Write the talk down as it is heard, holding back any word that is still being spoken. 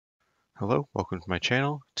Hello, welcome to my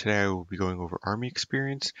channel. Today I will be going over Army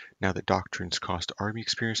experience. Now that doctrines cost Army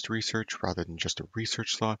experience to research rather than just a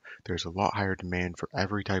research slot, there's a lot higher demand for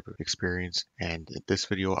every type of experience, and in this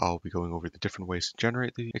video I'll be going over the different ways to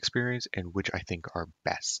generate the experience and which I think are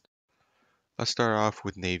best. Let's start off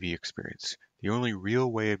with Navy experience. The only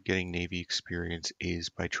real way of getting Navy experience is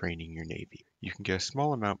by training your Navy. You can get a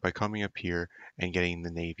small amount by coming up here and getting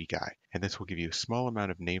the Navy guy, and this will give you a small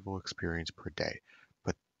amount of naval experience per day,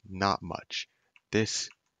 but not much. This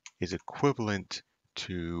is equivalent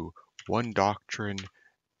to one doctrine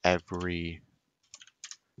every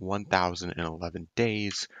 1011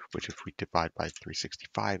 days, which if we divide by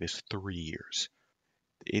 365 is 3 years.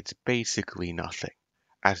 It's basically nothing.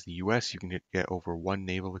 As the US, you can get over one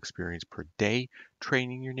naval experience per day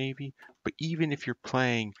training your Navy, but even if you're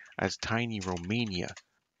playing as tiny Romania,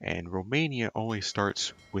 and Romania only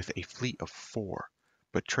starts with a fleet of 4,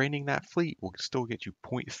 but training that fleet will still get you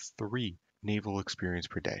 0.3 naval experience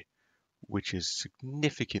per day, which is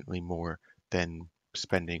significantly more than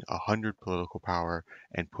spending 100 political power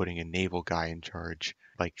and putting a naval guy in charge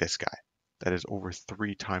like this guy. That is over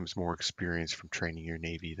 3 times more experience from training your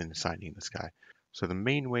Navy than assigning this guy. So the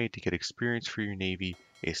main way to get experience for your Navy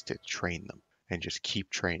is to train them and just keep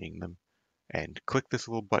training them. And click this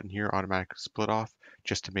little button here, automatic split off,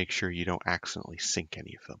 just to make sure you don't accidentally sink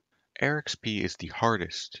any of them. Air XP is the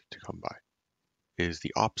hardest to come by. It is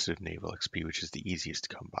the opposite of naval XP, which is the easiest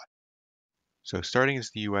to come by. So starting as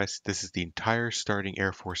the US, this is the entire starting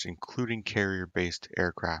Air Force, including carrier-based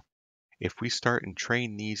aircraft. If we start and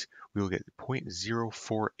train these, we will get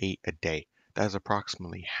 0.048 a day. That is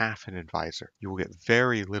approximately half an advisor. You will get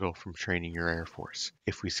very little from training your Air Force.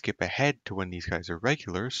 If we skip ahead to when these guys are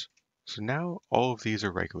regulars, so now all of these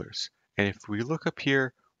are regulars. And if we look up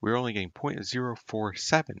here, we're only getting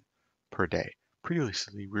 0.047 per day.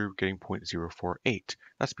 Previously, we were getting 0.048.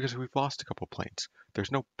 That's because we've lost a couple planes.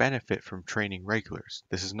 There's no benefit from training regulars.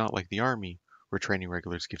 This is not like the Army, where training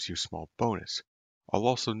regulars gives you a small bonus. I'll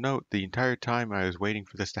also note the entire time I was waiting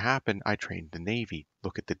for this to happen, I trained the Navy.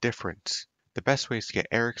 Look at the difference. The best ways to get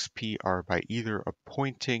Air XP are by either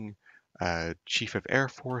appointing a Chief of Air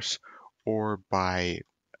Force or by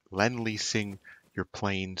lend-leasing your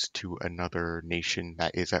planes to another nation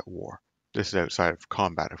that is at war. This is outside of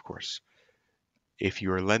combat, of course. If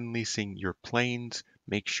you are lend-leasing your planes,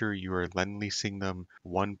 make sure you are lend-leasing them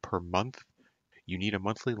one per month. You need a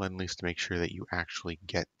monthly lend-lease to make sure that you actually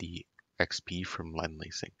get the XP from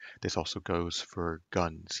lend-leasing. This also goes for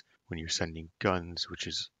guns when you're sending guns, which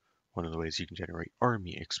is one of the ways you can generate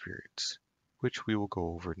Army experience, which we will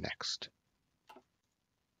go over next.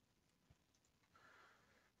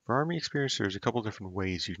 For Army experience, there's a couple different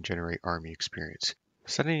ways you can generate Army experience.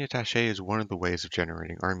 Sending attaché is one of the ways of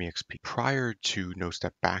generating Army XP. Prior to No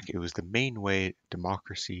Step Back, it was the main way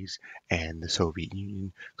democracies and the Soviet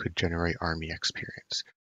Union could generate Army experience.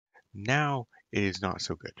 Now it is not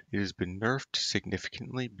so good. It has been nerfed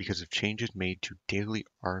significantly because of changes made to daily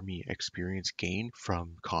Army experience gain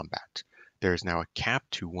from combat. There is now a cap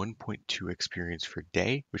to 1.2 experience per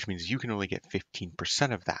day, which means you can only get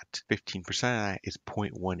 15% of that. 15% of that is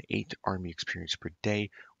 0.18 Army experience per day,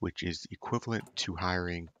 which is equivalent to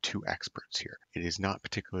hiring 2 experts here. It is not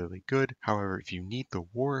particularly good. However, if you need the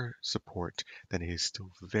war support, then it is still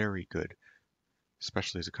very good,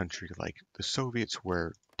 especially as a country like the Soviets,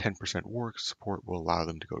 where 10% war support will allow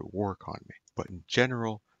them to go to war economy. But in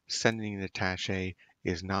general, sending an attaché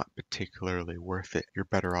is not particularly worth it. You're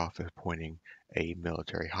better off appointing a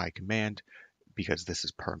military high command because this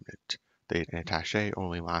is permanent. An attaché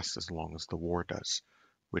only lasts as long as the war does,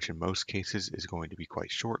 which in most cases is going to be quite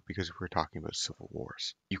short because we're talking about civil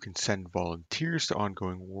wars. You can send volunteers to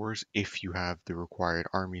ongoing wars if you have the required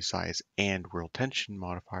army size and world tension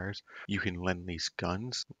modifiers. You can lend-lease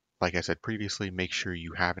guns. Like I said previously, make sure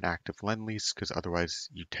you have an active lend-lease because otherwise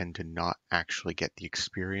you tend to not actually get the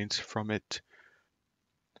experience from it.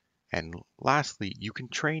 And lastly, you can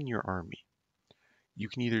train your army. You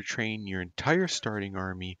can either train your entire starting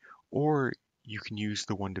army or you can use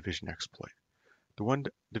the one division exploit. The one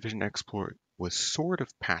division exploit was sort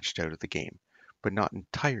of patched out of the game, but not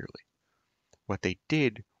entirely. What they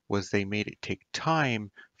did was they made it take time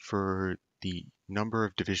for the number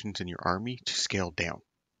of divisions in your army to scale down.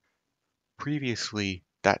 Previously,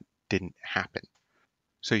 that didn't happen.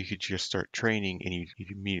 So you could just start training and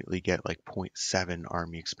you'd immediately get like 0.7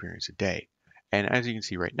 army experience a day. And as you can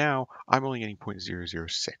see right now, I'm only getting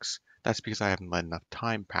 0.006. That's because I haven't let enough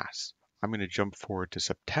time pass. I'm going to jump forward to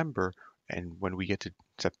September, and when we get to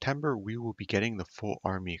September, we will be getting the full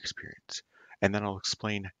army experience. And then I'll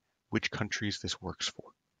explain which countries this works for.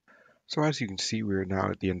 So as you can see, we're now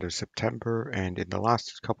at the end of September, and in the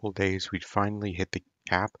last couple of days, we'd finally hit the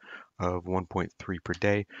cap of 1.3 per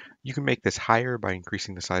day. You can make this higher by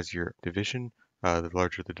increasing the size of your division. The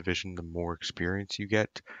larger the division, the more experience you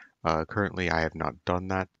get. Currently, I have not done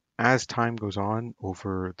that. As time goes on,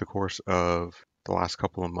 over the course of the last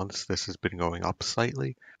couple of months, this has been going up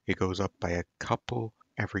slightly. It goes up by a couple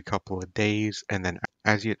every couple of days, and then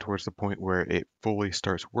as you get towards the point where it fully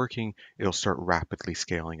starts working, it'll start rapidly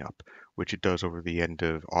scaling up, which it does over the end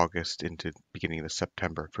of August into beginning of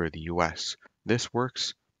September for the US. This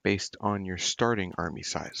works based on your starting army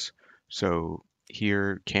size. So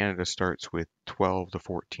here, Canada starts with 12 to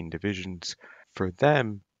 14 divisions. For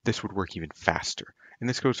them, this would work even faster. And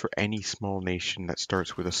this goes for any small nation that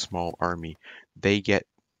starts with a small army. They get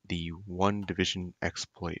the one division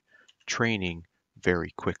exploit training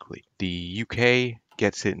very quickly. The UK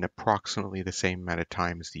gets it in approximately the same amount of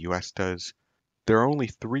time as the US does. There are only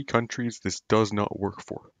 3 countries this does not work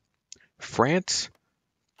for. France,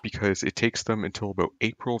 because it takes them until about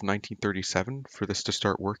April of 1937 for this to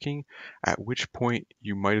start working, at which point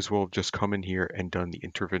you might as well have just come in here and done the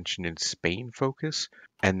intervention in Spain focus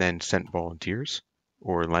and then sent volunteers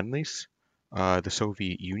or Lend-Lease. The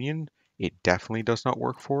Soviet Union, it definitely does not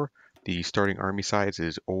work for. The starting army size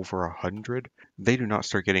is over 100. They do not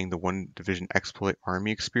start getting the one division exploit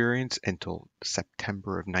army experience until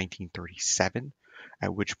September of 1937,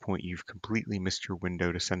 at which point you've completely missed your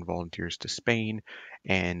window to send volunteers to Spain,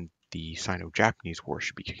 and the Sino-Japanese War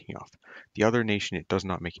should be kicking off. The other nation it does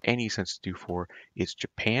not make any sense to do for is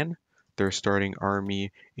Japan. Their starting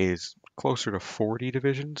army is closer to 40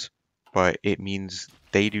 divisions, but it means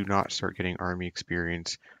they do not start getting army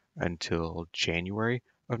experience until January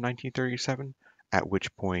of 1937, at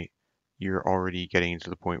which point you're already getting to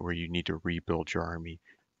the point where you need to rebuild your army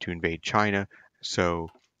to invade China, so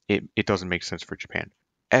it doesn't make sense for Japan.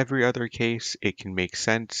 Every other case, it can make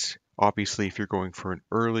sense. Obviously, if you're going for an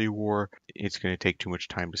early war, it's going to take too much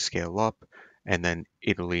time to scale up. And then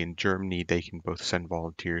Italy and Germany, they can both send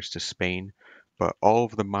volunteers to Spain. But all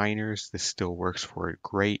of the minors, this still works for it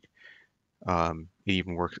great. It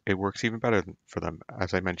works even better for them.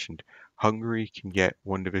 As I mentioned, Hungary can get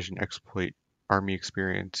one division exploit army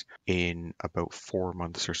experience in about 4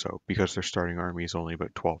 months or so because their starting army is only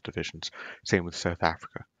about 12 divisions. Same with South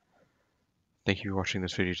Africa. Thank you for watching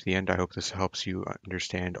this video to the end. I hope this helps you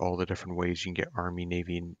understand all the different ways you can get Army,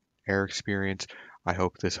 Navy, and Air experience. I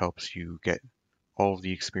hope this helps you get all of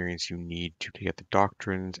the experience you need to get the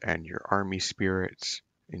doctrines and your Army spirits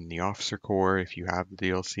in the Officer Corps if you have the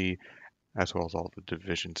DLC, as well as all the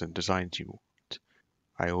divisions and designs you want.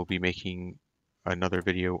 I will be making another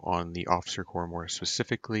video on the Officer Corps more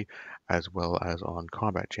specifically, as well as on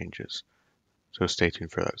combat changes. So stay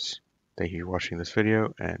tuned for those. Thank you for watching this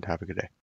video, and have a good day.